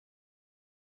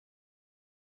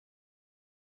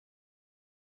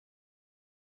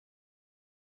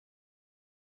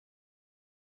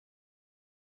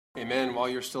Amen. While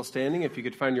you're still standing, if you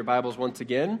could find your Bibles once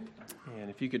again,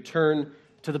 and if you could turn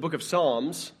to the book of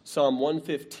Psalms, Psalm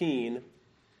 115,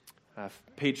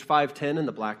 page 510 in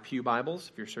the Black Pew Bibles,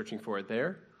 if you're searching for it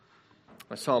there.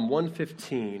 Psalm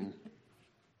 115.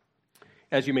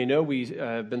 As you may know, we've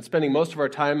been spending most of our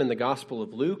time in the Gospel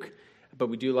of Luke, but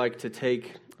we do like to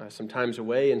take some times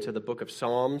away into the book of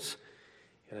Psalms,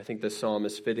 and I think this psalm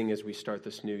is fitting as we start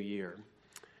this new year.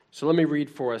 So let me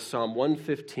read for us Psalm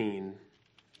 115.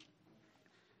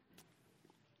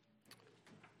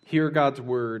 Hear God's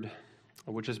word,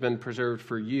 which has been preserved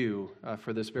for you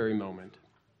for this very moment.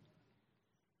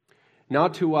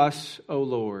 Not to us, O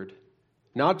Lord,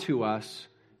 not to us,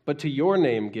 but to your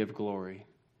name give glory,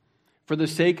 for the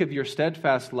sake of your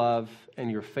steadfast love and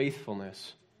your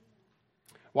faithfulness.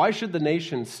 Why should the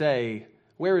nations say,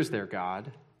 "Where is their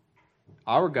God?"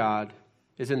 Our God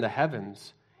is in the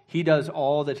heavens. He does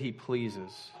all that he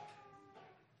pleases.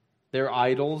 Their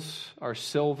idols are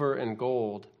silver and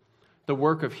gold, the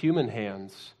work of human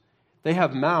hands. They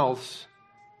have mouths,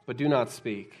 but do not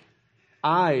speak,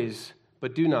 eyes,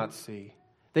 but do not see.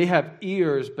 They have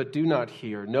ears, but do not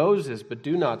hear, noses, but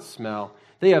do not smell.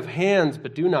 They have hands,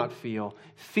 but do not feel,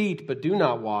 feet, but do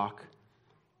not walk,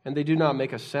 and they do not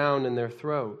make a sound in their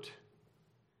throat.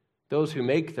 Those who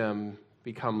make them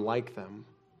become like them.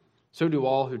 So do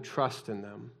all who trust in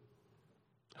them.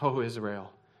 O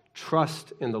Israel,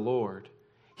 trust in the Lord.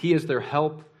 He is their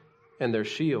help and their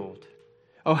shield.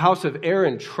 O house of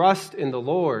Aaron, trust in the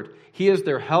Lord. He is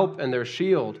their help and their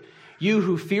shield. You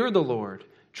who fear the Lord,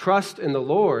 trust in the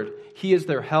Lord. He is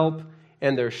their help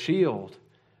and their shield.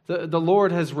 The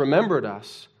Lord has remembered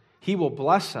us. He will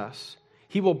bless us.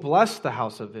 He will bless the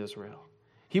house of Israel.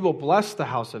 He will bless the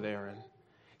house of Aaron.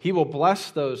 He will bless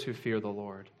those who fear the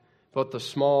Lord, both the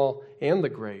small and the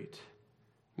great.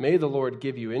 May the Lord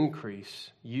give you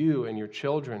increase, you and your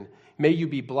children. May you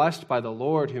be blessed by the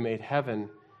Lord who made heaven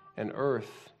and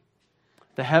earth.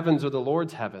 The heavens are the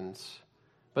Lord's heavens,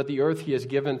 but the earth he has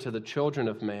given to the children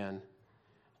of man.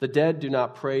 The dead do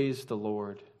not praise the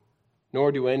Lord,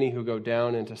 nor do any who go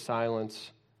down into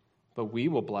silence, but we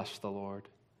will bless the Lord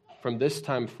from this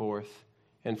time forth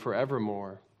and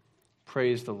forevermore.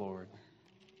 Praise the Lord.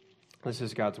 This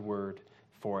is God's word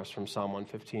for us from Psalm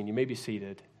 115. You may be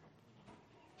seated.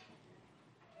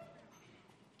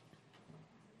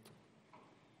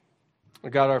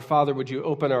 God, our Father, would you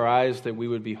open our eyes that we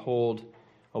would behold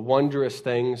wondrous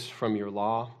things from your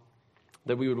law,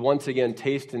 that we would once again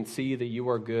taste and see that you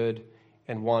are good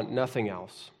and want nothing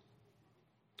else.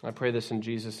 I pray this in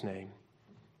Jesus' name.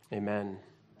 Amen.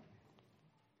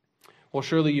 Well,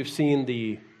 surely you've seen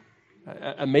the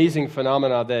amazing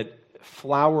phenomena that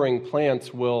flowering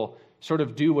plants will sort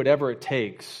of do whatever it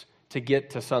takes to get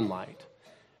to sunlight.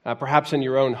 Perhaps in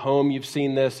your own home you've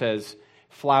seen this as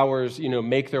flowers,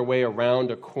 make their way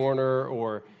around a corner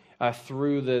or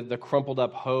through the crumpled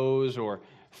up hose or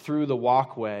through the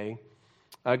walkway.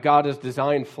 God has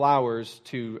designed flowers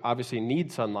to obviously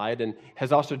need sunlight and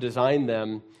has also designed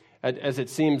them as it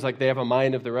seems like they have a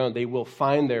mind of their own. They will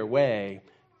find their way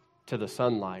to the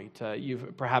sunlight.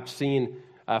 You've perhaps seen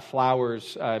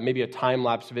flowers, maybe a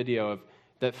time-lapse video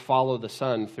that follow the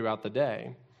sun throughout the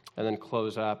day and then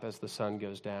close up as the sun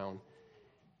goes down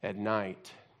at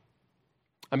night.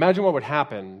 Imagine what would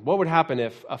happen. What would happen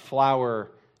if a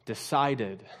flower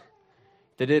decided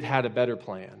that it had a better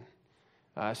plan?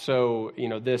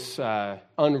 This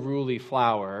unruly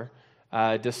flower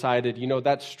decided,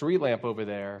 that street lamp over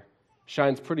there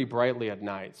shines pretty brightly at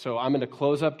night. So I'm going to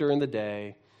close up during the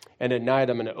day, and at night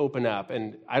I'm going to open up,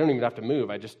 and I don't even have to move.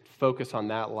 I just focus on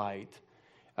that light.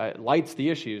 Light's the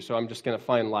issue, so I'm just going to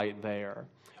find light there.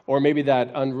 Or maybe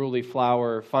that unruly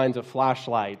flower finds a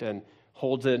flashlight and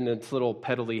holds it in its little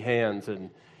petally hands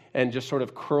and just sort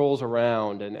of curls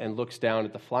around and looks down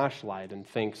at the flashlight and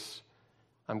thinks,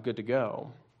 I'm good to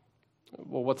go.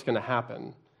 Well, what's going to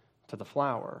happen to the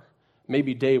flower?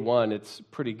 Maybe day one it's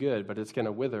pretty good, but it's going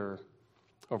to wither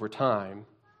over time.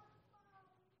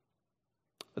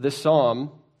 This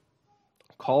psalm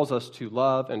calls us to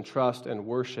love and trust and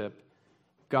worship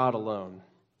God alone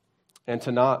and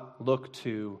to not look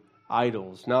to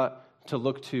idols, not to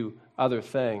look to other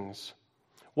things.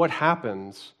 What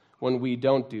happens when we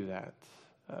don't do that?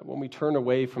 When we turn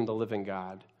away from the living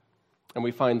God and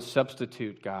we find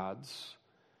substitute gods?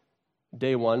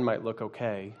 Day one might look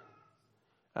okay,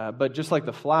 but just like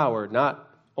the flower,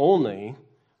 not only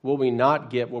will we not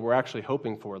get what we're actually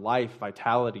hoping for, life,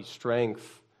 vitality,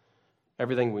 strength,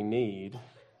 everything we need,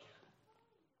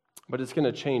 but it's going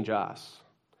to change us.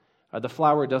 The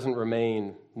flower doesn't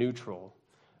remain neutral.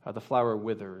 The flower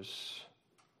withers.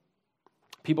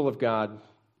 People of God,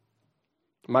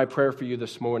 My prayer for you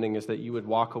this morning is that you would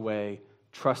walk away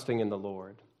trusting in the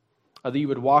Lord. That you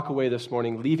would walk away this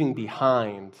morning leaving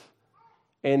behind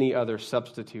any other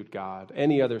substitute God,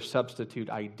 any other substitute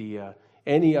idea,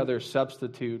 any other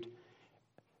substitute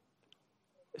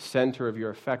center of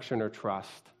your affection or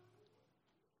trust,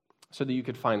 so that you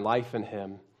could find life in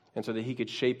him and so that he could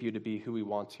shape you to be who he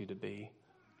wants you to be.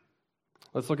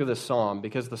 Let's look at this psalm,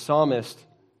 because the psalmist,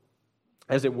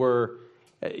 as it were,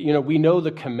 we know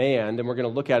the command, and we're going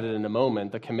to look at it in a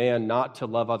moment, the command not to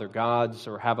love other gods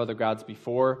or have other gods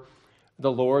before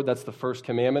the Lord. That's the first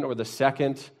commandment. Or the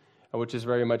second, which is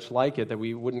very much like it, that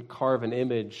we wouldn't carve an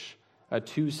image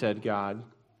to said God.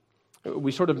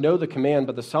 We sort of know the command,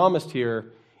 but the psalmist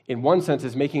here, in one sense,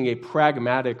 is making a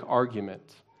pragmatic argument.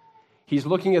 He's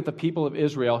looking at the people of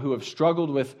Israel who have struggled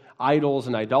with idols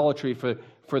and idolatry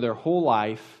for their whole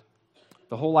life,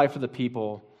 the whole life of the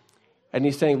people, and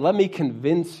he's saying, let me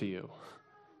convince you.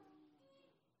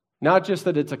 Not just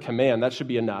that it's a command, that should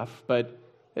be enough, but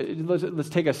let's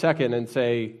take a second and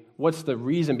say, what's the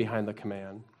reason behind the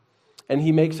command? And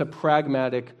he makes a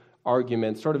pragmatic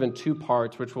argument, sort of in two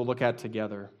parts, which we'll look at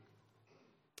together.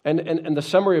 And the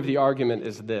summary of the argument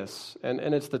is this, and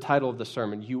it's the title of the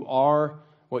sermon: You are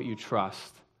what you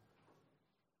trust.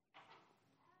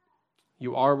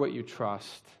 You are what you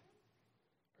trust.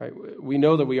 Right? We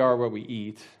know that we are what we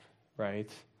eat, right?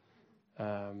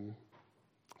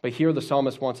 But here the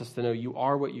psalmist wants us to know you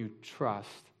are what you trust.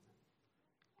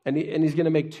 And he's going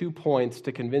to make 2 points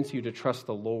to convince you to trust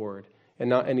the Lord and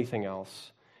not anything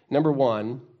else. Number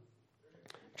one,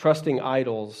 trusting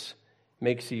idols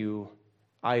makes you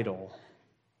idle.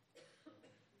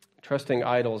 Trusting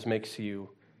idols makes you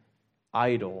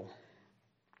idle.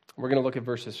 We're going to look at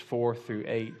verses 4 through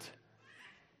 8.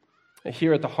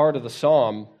 Here at the heart of the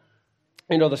psalm,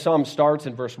 the psalm starts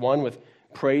in verse 1 with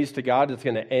praise to God. It's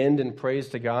going to end in praise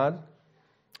to God.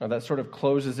 That sort of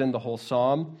closes in the whole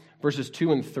psalm. Verses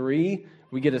 2 and 3,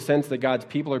 we get a sense that God's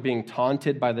people are being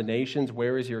taunted by the nations.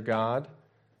 Where is your God?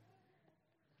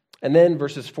 And then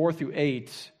verses 4 through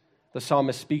 8, the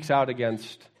psalmist speaks out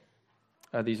against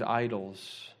these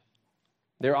idols.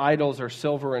 Their idols are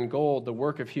silver and gold, the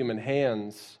work of human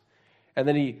hands. And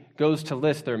then he goes to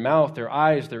list their mouth, their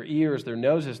eyes, their ears, their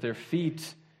noses, their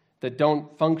feet that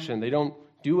don't function. They don't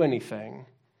do anything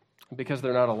because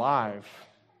they're not alive.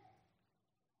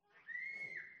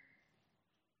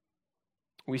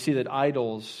 We see that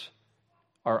idols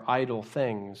are idle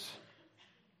things.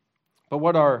 But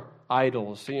what are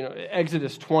idols?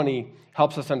 Exodus 20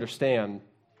 helps us understand.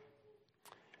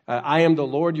 I am the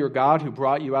Lord your God who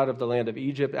brought you out of the land of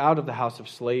Egypt, out of the house of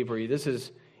slavery. This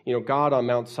is, God on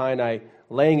Mount Sinai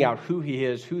laying out who he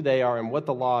is, who they are, and what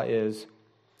the law is.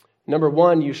 Number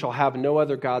one, you shall have no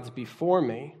other gods before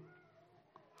me.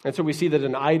 And so we see that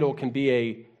an idol can be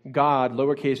a god,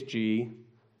 lowercase g,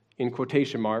 in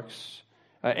quotation marks,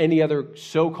 any other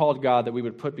so-called God that we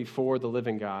would put before the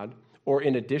living God or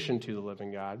in addition to the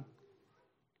living God.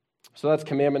 So that's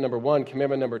commandment number one.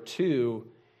 Commandment number two,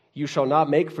 you shall not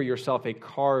make for yourself a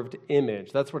carved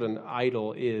image. That's what an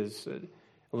idol is,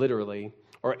 literally,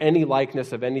 or any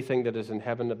likeness of anything that is in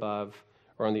heaven above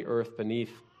or on the earth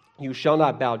beneath. You shall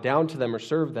not bow down to them or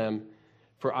serve them,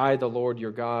 for I, the Lord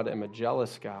your God, am a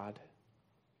jealous God.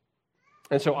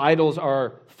 And so idols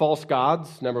are false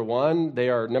gods, number one. They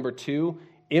are, number two,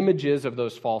 images of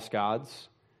those false gods.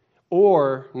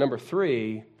 Or, number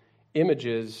three,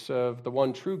 images of the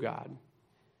one true God.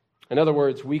 In other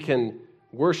words, we can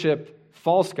worship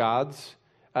false gods.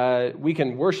 We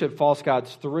can worship false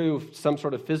gods through some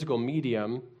sort of physical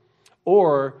medium,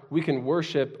 or we can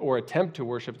worship or attempt to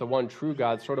worship the one true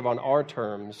God sort of on our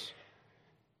terms,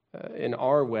 in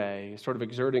our way, sort of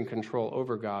exerting control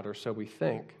over God, or so we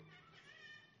think.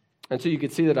 And so you can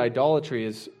see that idolatry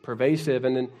is pervasive,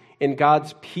 and in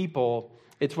God's people,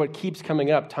 it's what keeps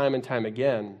coming up time and time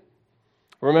again.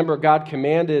 Remember, God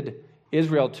commanded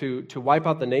Israel to wipe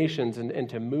out the nations and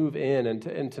to move in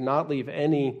and to not leave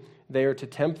any there to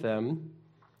tempt them,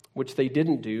 which they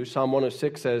didn't do. Psalm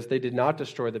 106 says, they did not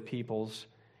destroy the peoples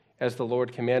as the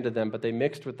Lord commanded them, but they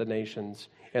mixed with the nations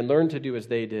and learned to do as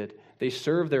they did. They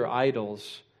served their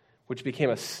idols, which became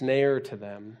a snare to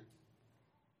them.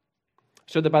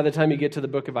 So that by the time you get to the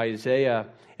book of Isaiah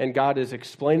and God is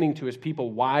explaining to his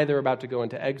people why they're about to go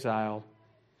into exile,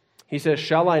 he says,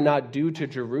 shall I not do to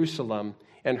Jerusalem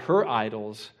and her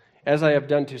idols as I have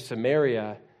done to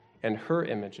Samaria and her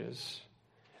images?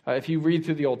 If you read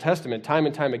through the Old Testament, time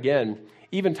and time again,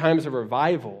 even times of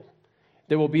revival,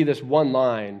 there will be this one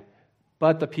line,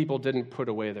 but the people didn't put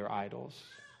away their idols.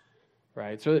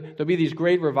 Right? So there'll be these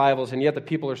great revivals, and yet the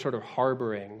people are sort of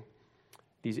harboring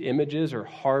these images or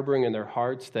harboring in their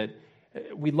hearts that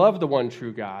we love the one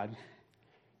true God,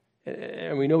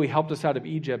 and we know he helped us out of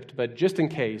Egypt, but just in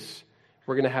case,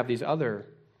 we're going to have these other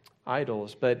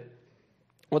idols. But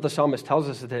what the psalmist tells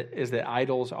us is that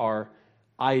idols are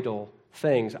idle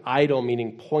things. Idle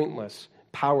meaning pointless,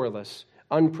 powerless,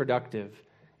 unproductive,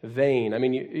 vain. I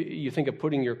mean, you think of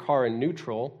putting your car in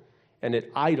neutral, and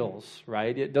it idles,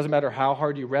 right? It doesn't matter how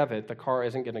hard you rev it, the car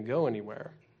isn't going to go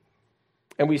anywhere.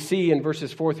 And we see in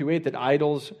verses 4 through 8 that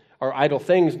idols are idle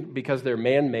things because they're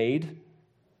man-made,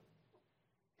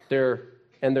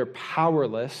 they're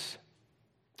powerless,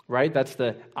 right? That's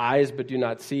the eyes but do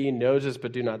not see, noses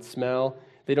but do not smell.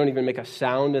 They don't even make a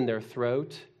sound in their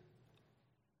throat.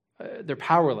 They're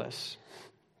powerless.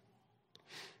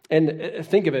 And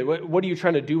think of it, what are you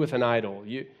trying to do with an idol?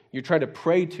 You're trying to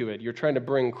pray to it, you're trying to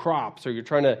bring crops, or you're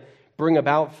trying to bring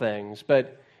about things.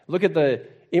 But look at the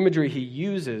imagery he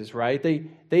uses, right?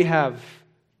 They have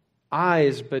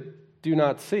eyes but do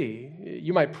not see.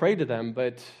 You might pray to them,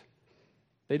 but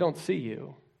they don't see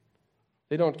you.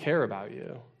 They don't care about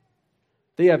you.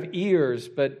 They have ears,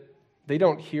 but they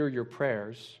don't hear your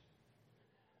prayers.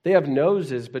 They have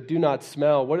noses, but do not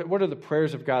smell. What are the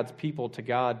prayers of God's people to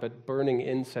God but burning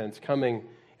incense, coming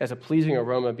as a pleasing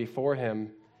aroma before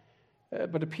him?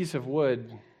 But a piece of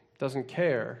wood doesn't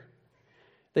care.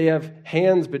 They have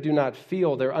hands, but do not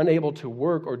feel. They're unable to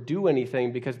work or do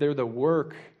anything because they're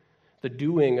the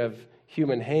doing of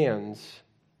human hands.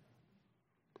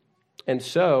 And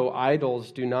so,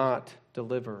 idols do not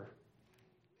deliver.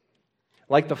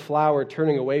 Like the flower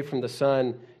turning away from the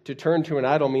sun, to turn to an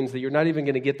idol means that you're not even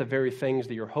going to get the very things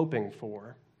that you're hoping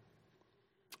for.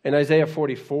 In Isaiah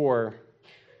 44,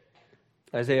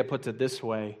 Isaiah puts it this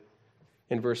way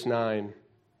in verse 9.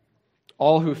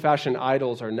 All who fashion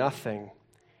idols are nothing,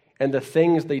 and the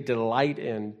things they delight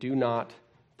in do not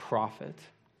profit.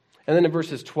 And then in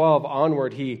verses 12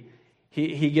 onward, he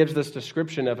gives this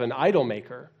description of an idol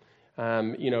maker.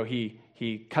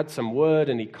 He cuts some wood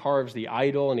and he carves the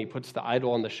idol and he puts the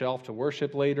idol on the shelf to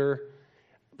worship later.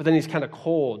 But then he's kind of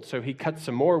cold, so he cuts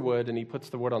some more wood and he puts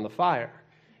the wood on the fire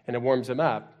and it warms him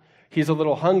up. He's a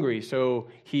little hungry, so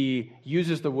he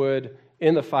uses the wood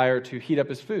in the fire to heat up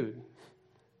his food.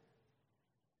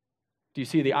 Do you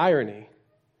see the irony?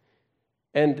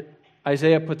 And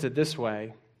Isaiah puts it this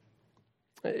way,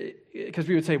 because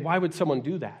we would say, why would someone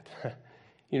do that?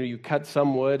 You cut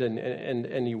some wood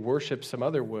and you worship some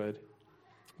other wood.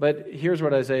 But here's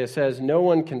what Isaiah says, no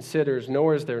one considers,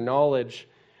 nor is there knowledge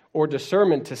or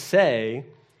discernment to say,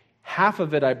 half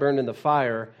of it I burned in the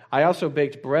fire, I also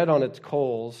baked bread on its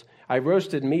coals, I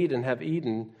roasted meat and have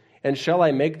eaten, and shall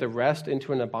I make the rest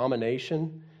into an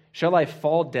abomination? Shall I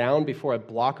fall down before a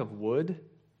block of wood?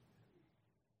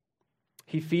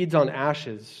 He feeds on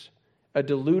ashes. A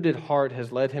deluded heart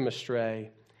has led him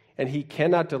astray, and he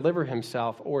cannot deliver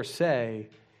himself or say,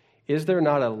 is there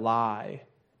not a lie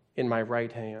in my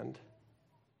right hand?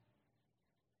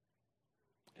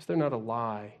 Is there not a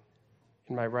lie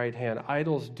in my right hand?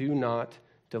 Idols do not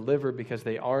deliver because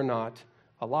they are not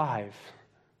alive.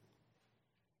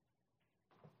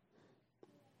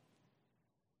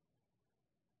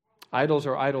 Idols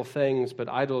are idle things, but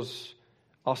idols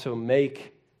also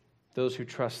make those who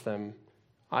trust them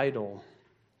idle.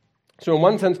 So in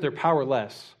one sense, they're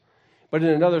powerless, but in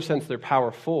another sense, they're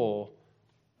powerful,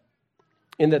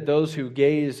 in that those who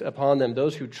gaze upon them,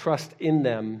 those who trust in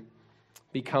them,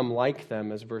 become like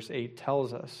them, as verse 8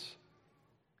 tells us.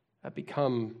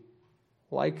 Become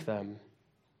like them.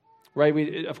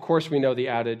 Right? Of course, we know the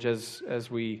adage, as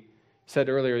we said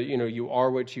earlier, you are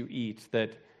what you eat,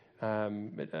 that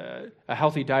a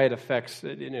healthy diet affects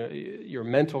your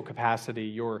mental capacity,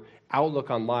 your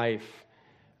outlook on life.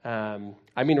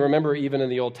 Remember even in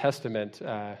the Old Testament,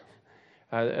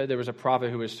 there was a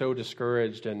prophet who was so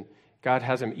discouraged, and God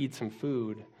has him eat some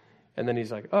food, and then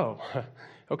he's like, oh,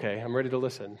 okay, I'm ready to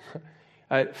listen.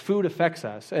 Food affects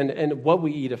us, and what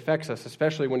we eat affects us,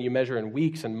 especially when you measure in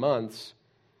weeks and months.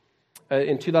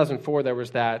 In 2004, there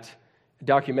was that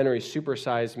documentary, Super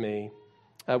Size Me,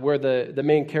 where the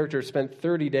main character spent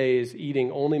 30 days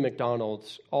eating only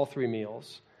McDonald's, all 3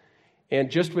 meals. And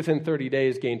just within 30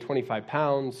 days, gained 25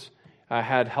 pounds,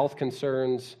 had health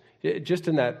concerns, just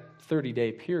in that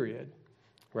 30-day period,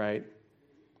 right?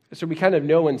 So we kind of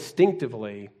know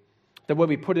instinctively that what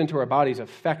we put into our bodies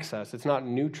affects us. It's not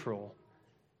neutral.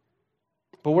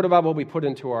 But what about what we put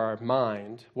into our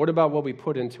mind? What about what we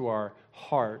put into our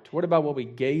heart? What about what we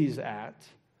gaze at?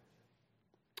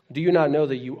 Do you not know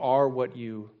that you are what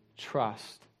you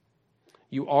trust?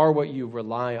 You are what you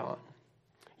rely on.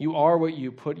 You are what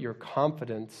you put your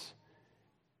confidence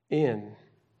in,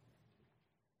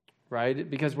 right?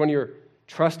 Because when you're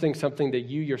trusting something that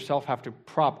you yourself have to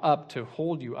prop up to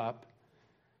hold you up,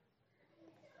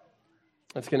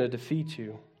 that's going to defeat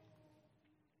you.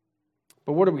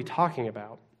 But what are we talking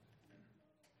about?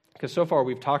 Because so far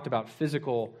we've talked about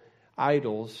physical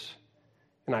idols,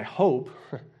 and I hope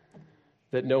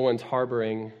that no one's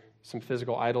harboring some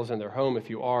physical idols in their home. If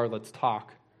you are, let's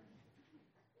talk.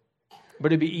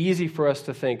 But it'd be easy for us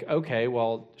to think, okay,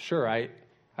 well, sure, I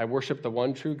worship the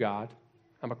one true God.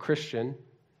 I'm a Christian.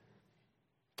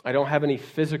 I don't have any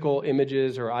physical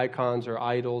images or icons or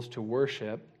idols to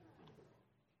worship.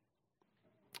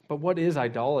 But what is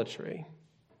idolatry?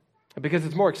 Because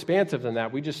it's more expansive than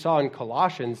that. We just saw in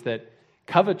Colossians that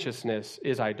covetousness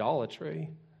is idolatry.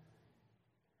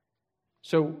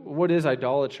 So what is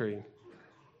idolatry?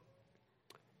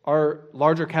 Our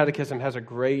larger catechism has a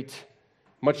great,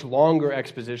 much longer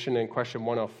exposition in question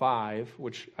 105,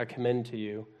 which I commend to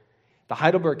you. The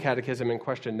Heidelberg Catechism in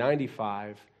question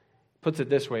 95 puts it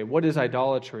this way: what is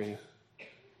idolatry?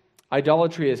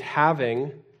 Idolatry is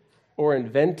having or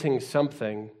inventing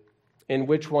something in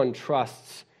which one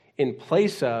trusts in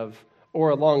place of or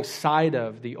alongside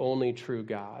of the only true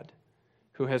God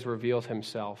who has revealed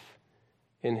himself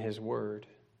in his word.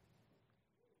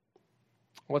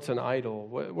 What's an idol?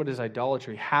 What is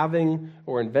idolatry? Having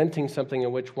or inventing something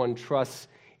in which one trusts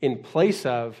in place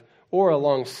of or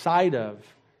alongside of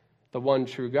the one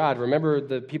true God. Remember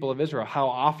the people of Israel, how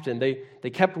often they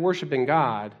kept worshiping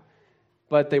God,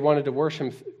 but they wanted to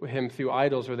worship him through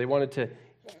idols, or they wanted to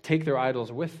take their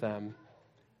idols with them.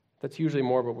 That's usually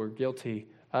more what we're guilty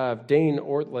of. Dane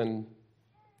Ortlund,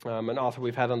 an author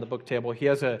we've had on the book table, he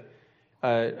has a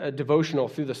devotional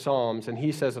through the Psalms, and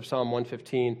he says of Psalm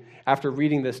 115, after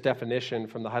reading this definition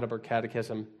from the Heidelberg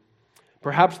Catechism,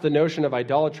 perhaps the notion of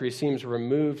idolatry seems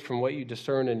removed from what you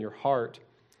discern in your heart,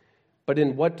 but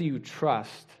in what do you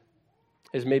trust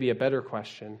is maybe a better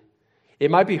question. It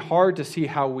might be hard to see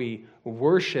how we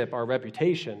worship our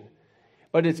reputation,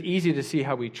 but it's easy to see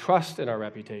how we trust in our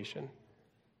reputation.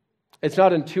 It's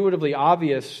not intuitively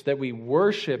obvious that we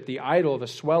worship the idol of a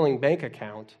swelling bank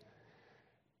account,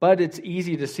 but it's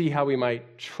easy to see how we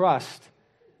might trust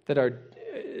that our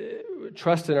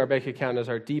trust in our bank account is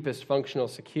our deepest functional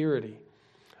security,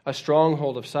 a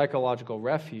stronghold of psychological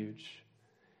refuge.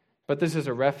 But this is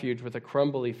a refuge with a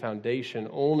crumbly foundation.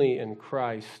 Only in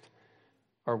Christ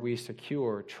are we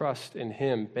secure. Trust in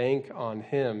him, bank on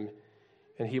him,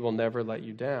 and he will never let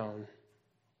you down.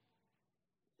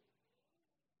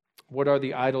 What are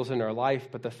the idols in our life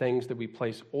but the things that we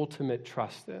place ultimate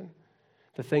trust in?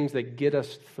 The things that get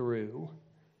us through.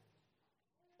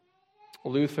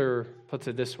 Luther puts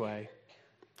it this way: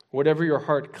 whatever your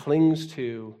heart clings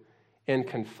to and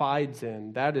confides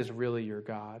in, that is really your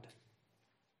God.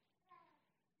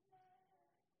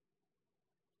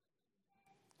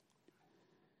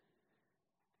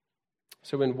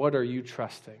 So in what are you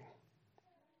trusting?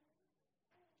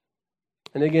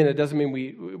 And again, it doesn't mean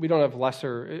we don't have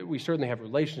lesser, we certainly have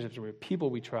relationships, we have people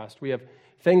we trust, we have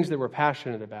things that we're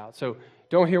passionate about. So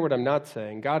don't hear what I'm not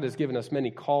saying. God has given us many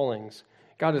callings.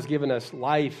 God has given us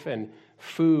life and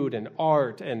food and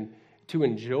art and to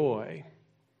enjoy.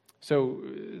 So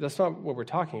that's not what we're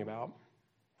talking about.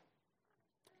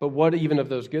 But what even of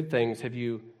those good things have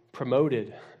you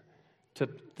promoted to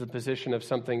the position of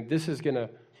something, this is going to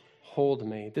hold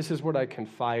me. This is what I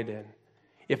confide in.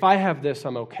 If I have this,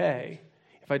 I'm okay.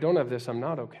 If I don't have this, I'm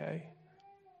not okay.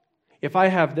 If I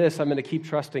have this, I'm going to keep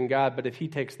trusting God, but if he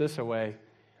takes this away,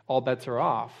 all bets are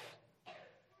off.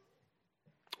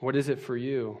 What is it for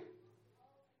you?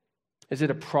 Is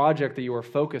it a project that you are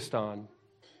focused on?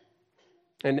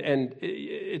 And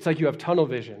it's like you have tunnel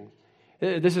vision.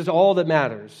 This is all that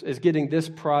matters, is getting this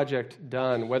project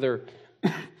done, whether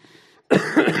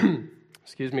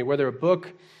whether a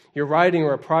book you're writing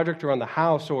or a project around the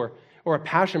house or a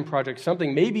passion project,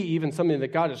 something, maybe even something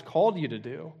that God has called you to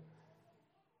do,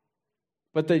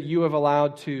 but that you have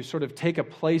allowed to sort of take a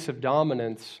place of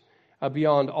dominance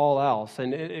beyond all else.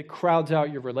 And it crowds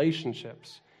out your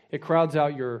relationships. It crowds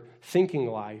out your thinking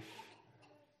life.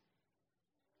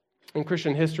 In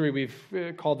Christian history, we've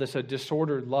called this a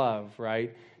disordered love,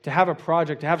 right? To have a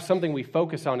project, to have something we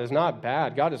focus on is not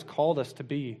bad. God has called us to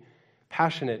be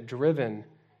passionate, driven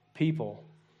people.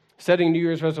 Setting New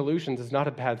Year's resolutions is not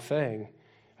a bad thing,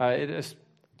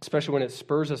 especially when it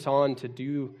spurs us on to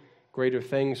do greater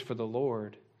things for the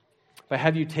Lord. But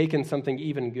have you taken something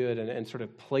even good and sort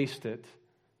of placed it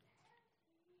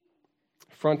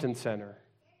front and center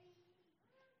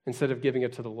instead of giving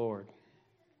it to the Lord?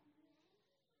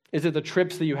 Is it the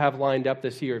trips that you have lined up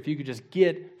this year? If you could just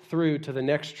get through to the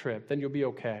next trip, then you'll be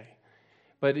okay.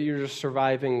 But you're just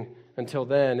surviving until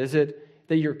then. Is it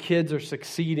that your kids are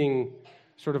succeeding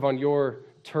sort of on your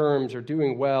terms or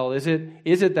doing well? Is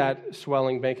it that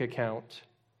swelling bank account?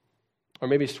 Or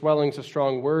maybe swelling's a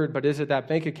strong word, but is it that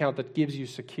bank account that gives you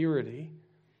security?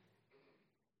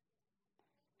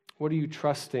 What are you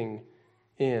trusting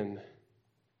in?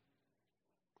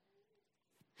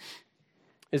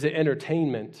 Is it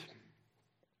entertainment?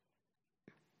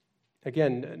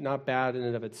 Again, not bad in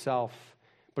and of itself,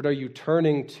 but are you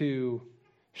turning to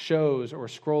shows or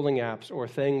scrolling apps or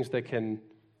things that can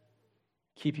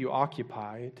keep you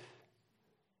occupied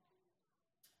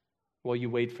while you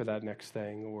wait for that next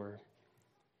thing? Or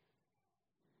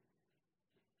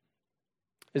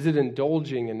is it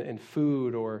indulging in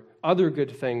food or other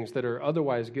good things that are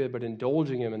otherwise good, but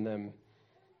indulging in them,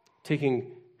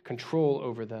 taking control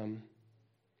over them?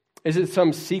 Is it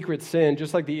some secret sin,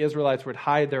 just like the Israelites would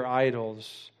hide their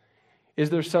idols? Is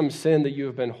there some sin that you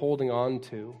have been holding on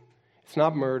to? It's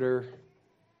not murder.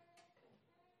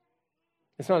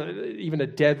 It's not even a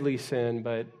deadly sin,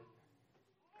 but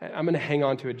I'm going to hang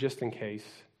on to it just in case.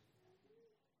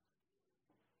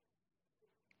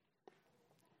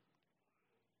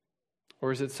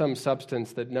 Or is it some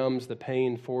substance that numbs the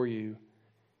pain for you?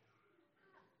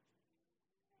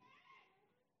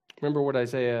 Remember what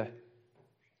Isaiah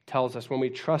tells us. When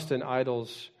we trust in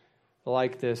idols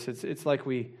like this, it's like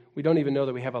we don't even know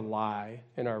that we have a lie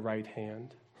in our right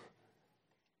hand.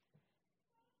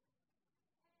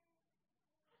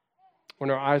 When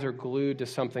our eyes are glued to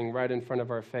something right in front of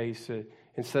our face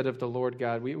instead of the Lord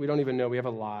God, we don't even know we have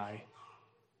a lie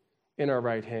in our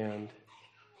right hand.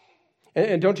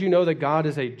 And don't you know that God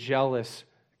is a jealous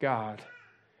God?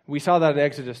 We saw that in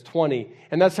Exodus 20,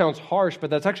 and that sounds harsh, but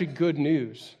that's actually good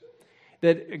news.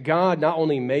 That God not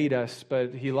only made us,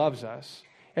 but He loves us.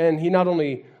 And He not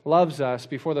only loves us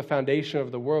before the foundation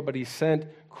of the world, but He sent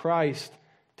Christ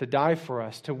to die for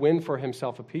us, to win for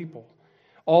Himself a people.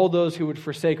 All those who would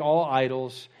forsake all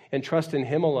idols and trust in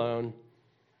Him alone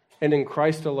and in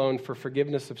Christ alone for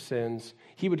forgiveness of sins,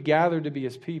 He would gather to be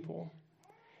His people.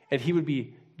 And He would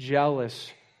be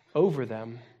jealous over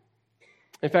them.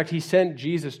 In fact, He sent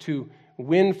Jesus to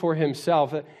win for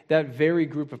Himself that very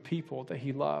group of people that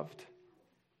He loved.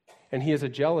 And He is a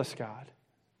jealous God.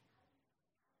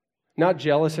 Not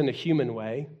jealous in a human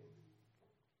way.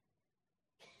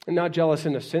 And not jealous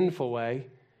in a sinful way.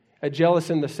 Jealous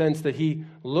in the sense that He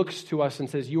looks to us and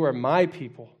says, "You are my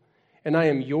people, and I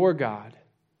am your God.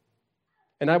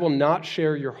 And I will not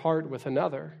share your heart with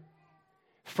another.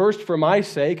 First for my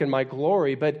sake and my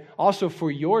glory, but also for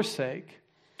your sake.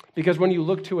 Because when you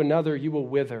look to another, you will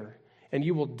wither, and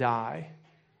you will die.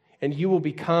 And you will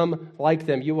become like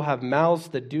them. You will have mouths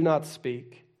that do not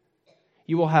speak.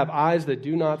 You will have eyes that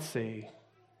do not see.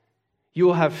 You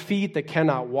will have feet that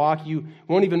cannot walk. You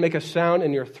won't even make a sound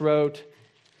in your throat."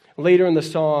 Later in the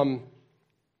psalm,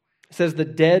 it says, "The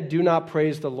dead do not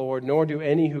praise the Lord, nor do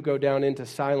any who go down into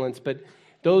silence, but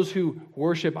those who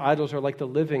worship idols are like the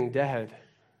living dead."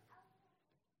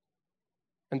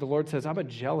 And the Lord says, "I'm a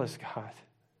jealous God.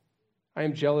 I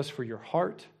am jealous for your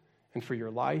heart and for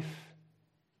your life.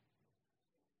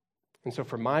 And so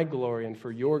for my glory and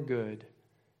for your good,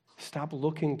 stop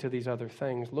looking to these other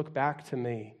things. Look back to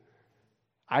me.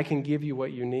 I can give you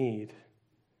what you need.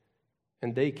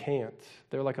 And they can't.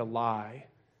 They're like a lie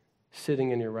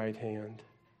sitting in your right hand."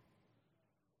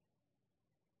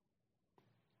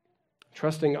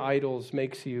 Trusting idols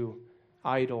makes you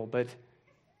idle, but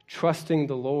trusting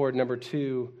the Lord, number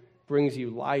 2, brings you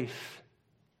life.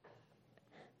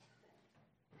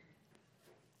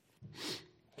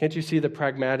 Can't you see the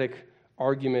pragmatic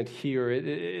argument here?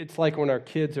 It's like when our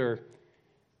kids are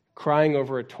crying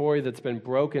over a toy that's been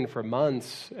broken for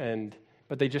months,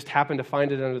 but they just happen to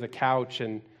find it under the couch,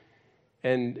 and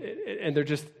they're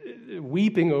just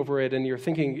weeping over it, and you're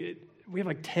thinking, we have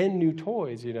like 10 new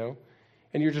toys,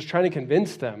 and you're just trying to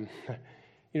convince them,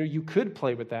 you could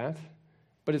play with that,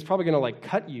 but it's probably going to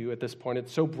cut you at this point.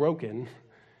 It's so broken.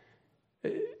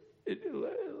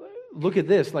 Look at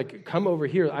this, come over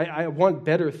here. I want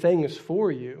better things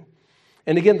for you.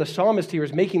 And again, the psalmist here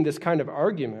is making this kind of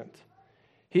argument.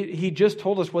 He just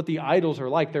told us what the idols are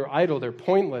like. They're idle, they're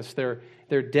pointless, they're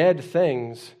dead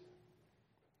things,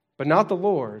 but not the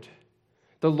Lord.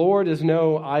 The Lord is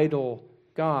no idle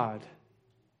God.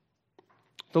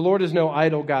 The Lord is no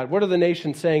idle God. What are the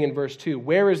nations saying in verse 2?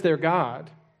 Where is their God?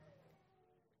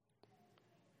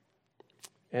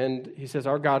 And he says,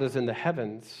 our God is in the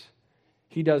heavens.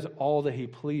 He does all that He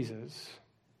pleases.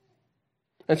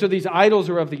 And so these idols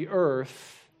are of the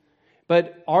earth,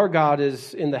 but our God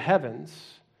is in the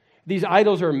heavens. These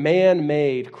idols are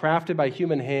man-made, crafted by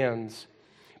human hands.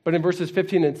 But in verses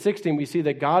 15 and 16, we see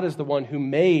that God is the one who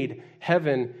made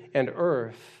heaven and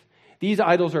earth. These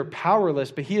idols are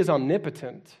powerless, but he is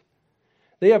omnipotent.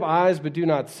 They have eyes but do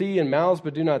not see, and mouths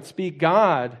but do not speak.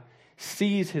 God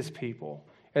sees his people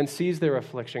and sees their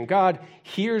affliction. God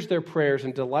hears their prayers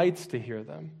and delights to hear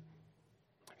them.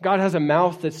 God has a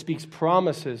mouth that speaks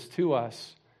promises to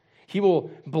us. He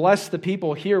will bless the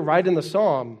people here right in the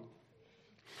psalm.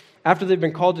 After they've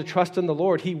been called to trust in the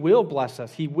Lord, he will bless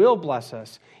us. He will bless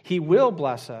us. He will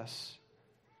bless us.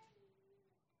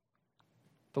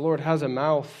 The Lord has a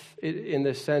mouth in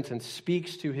this sense and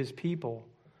speaks to his people.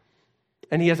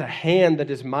 And he has a hand that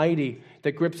is mighty,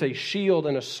 that grips a shield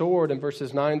and a sword in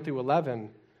verses 9 through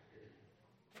 11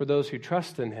 for those who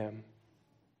trust in him.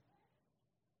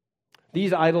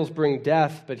 These idols bring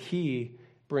death, but he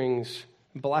brings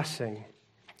blessing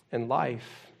and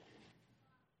life.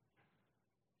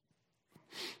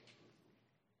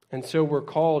 And so we're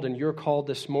called, and you're called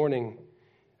this morning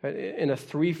in a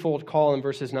threefold call in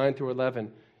verses 9 through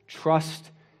 11. Trust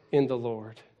in the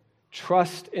Lord.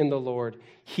 Trust in the Lord.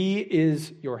 He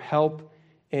is your help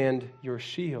and your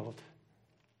shield.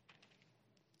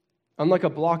 Unlike a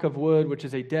block of wood, which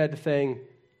is a dead thing,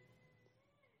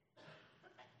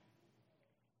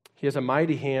 he has a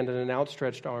mighty hand and an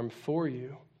outstretched arm for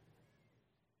you.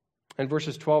 And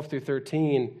verses 12 through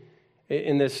 13,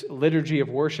 in this liturgy of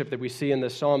worship that we see in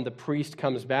this psalm, the priest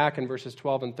comes back in verses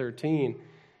 12 and 13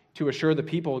 to assure the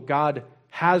people God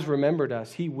has remembered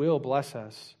us. He will bless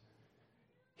us.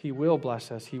 He will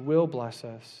bless us. He will bless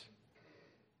us.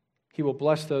 He will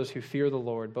bless those who fear the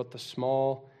Lord, both the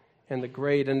small and the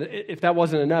great. And if that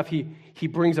wasn't enough, he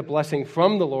brings a blessing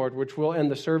from the Lord, which we'll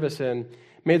end the service in.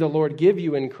 May the Lord give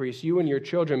you increase, you and your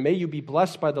children. May you be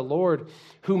blessed by the Lord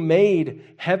who made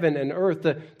heaven and earth.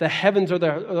 The heavens are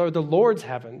the Lord's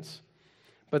heavens,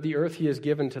 but the earth he has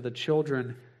given to the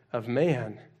children of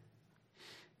man.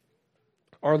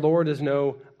 Our Lord is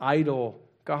no idle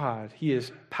God. He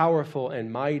is powerful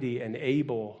and mighty and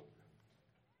able.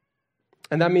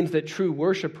 And that means that true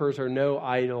worshipers are no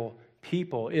idle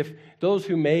people. If those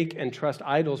who make and trust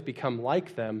idols become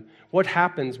like them, what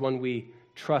happens when we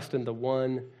trust in the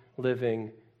one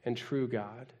living and true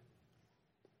God?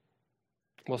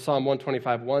 Well, Psalm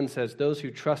 125:1 says, "Those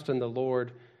who trust in the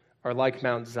Lord are like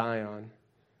Mount Zion,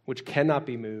 which cannot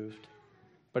be moved,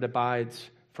 but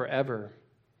abides forever."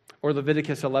 Or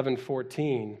Leviticus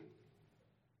 11:14,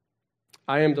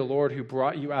 "I am the Lord who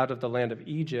brought you out of the land of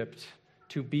Egypt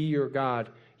to be your God.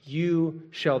 You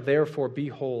shall therefore be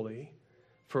holy,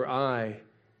 for I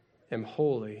am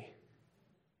holy."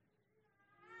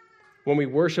 When we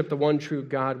worship the one true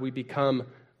God, we become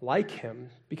like him.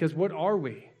 Because what are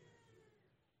we?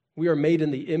 We are made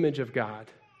in the image of God.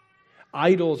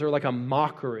 Idols are like a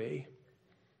mockery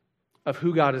of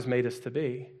who God has made us to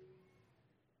be.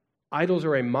 Idols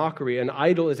are a mockery. An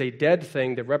idol is a dead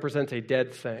thing that represents a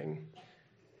dead thing.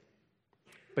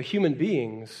 But human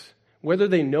beings, whether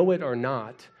they know it or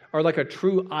not, are like a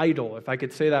true idol, if I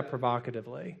could say that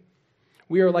provocatively.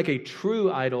 We are like a true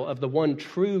idol of the one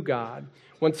true God.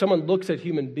 When someone looks at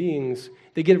human beings,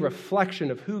 they get a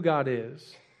reflection of who God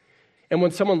is. And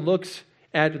when someone looks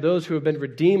at those who have been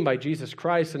redeemed by Jesus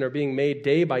Christ and are being made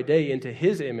day by day into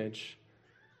his image,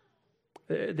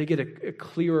 they get a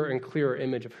clearer and clearer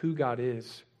image of who God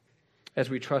is as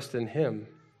we trust in him.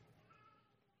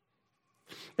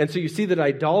 And so you see that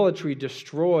idolatry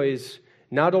destroys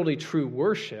not only true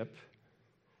worship,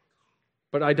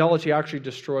 but idolatry actually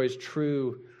destroys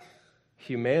true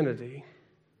humanity.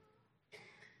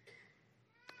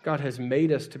 God has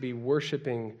made us to be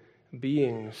worshiping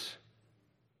beings.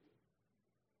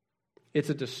 It's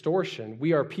a distortion.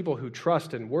 We are people who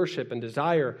trust and worship and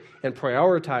desire and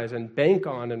prioritize and bank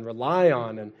on and rely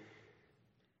on. And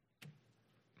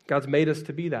God's made us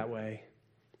to be that way.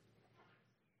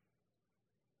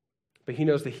 But he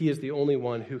knows that he is the only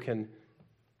one who can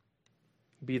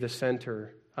be the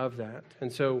center of that.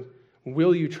 And so,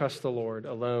 will you trust the Lord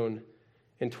alone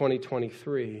in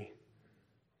 2023?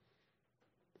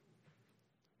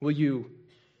 Will you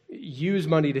use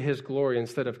money to his glory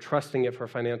instead of trusting it for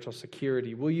financial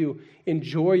security? Will you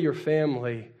enjoy your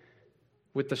family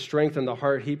with the strength and the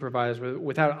heart he provides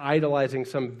without idolizing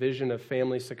some vision of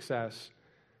family success?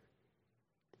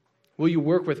 Will you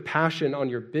work with passion on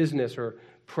your business or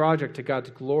project to God's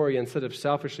glory instead of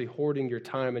selfishly hoarding your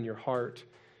time and your heart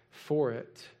for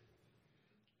it?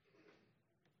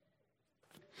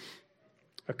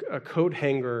 A coat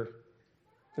hanger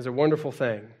is a wonderful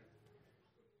thing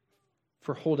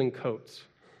for holding coats,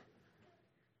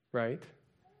 right?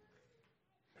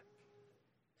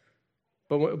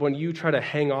 But when you try to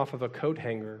hang off of a coat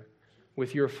hanger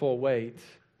with your full weight,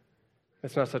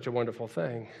 it's not such a wonderful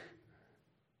thing.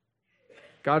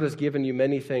 God has given you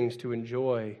many things to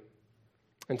enjoy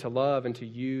and to love and to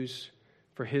use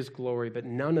for his glory, but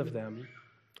none of them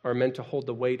are meant to hold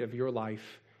the weight of your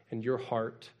life and your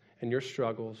heart and your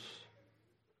struggles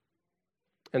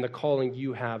and the calling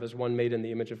you have as one made in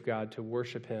the image of God to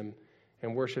worship him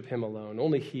and worship him alone.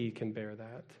 Only he can bear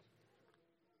that.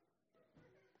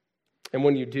 And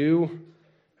when you do,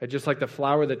 just like the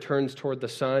flower that turns toward the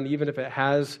sun, even if it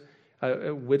has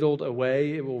whittled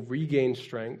away, it will regain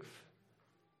strength,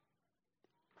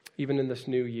 even in this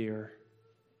new year.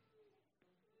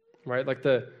 Right? Like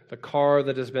the car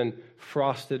that has been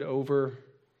frosted over.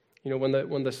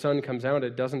 When the sun comes out,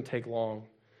 it doesn't take long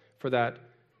for that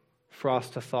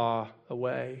frost to thaw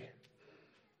away.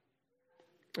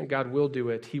 And God will do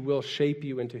it. He will shape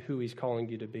you into who he's calling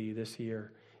you to be this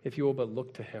year, if you will but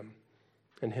look to him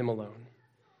and him alone.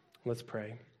 Let's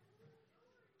pray.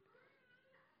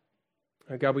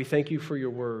 God, we thank you for your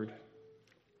word.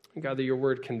 God, that your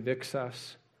word convicts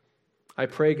us. I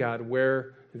pray, God,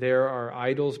 where there are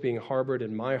idols being harbored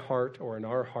in my heart or in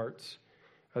our hearts,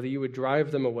 that you would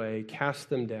drive them away, cast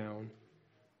them down,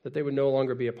 that they would no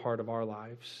longer be a part of our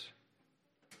lives.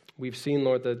 We've seen,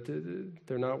 Lord, that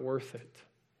they're not worth it.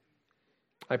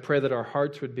 I pray that our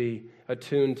hearts would be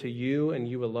attuned to you and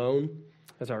you alone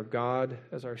as our God,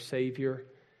 as our Savior,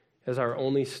 as our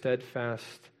only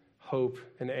steadfast hope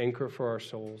and anchor for our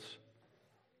souls.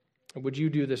 And would you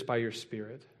do this by your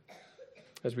Spirit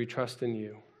as we trust in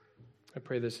you? I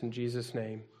pray this in Jesus'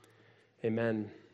 name. Amen.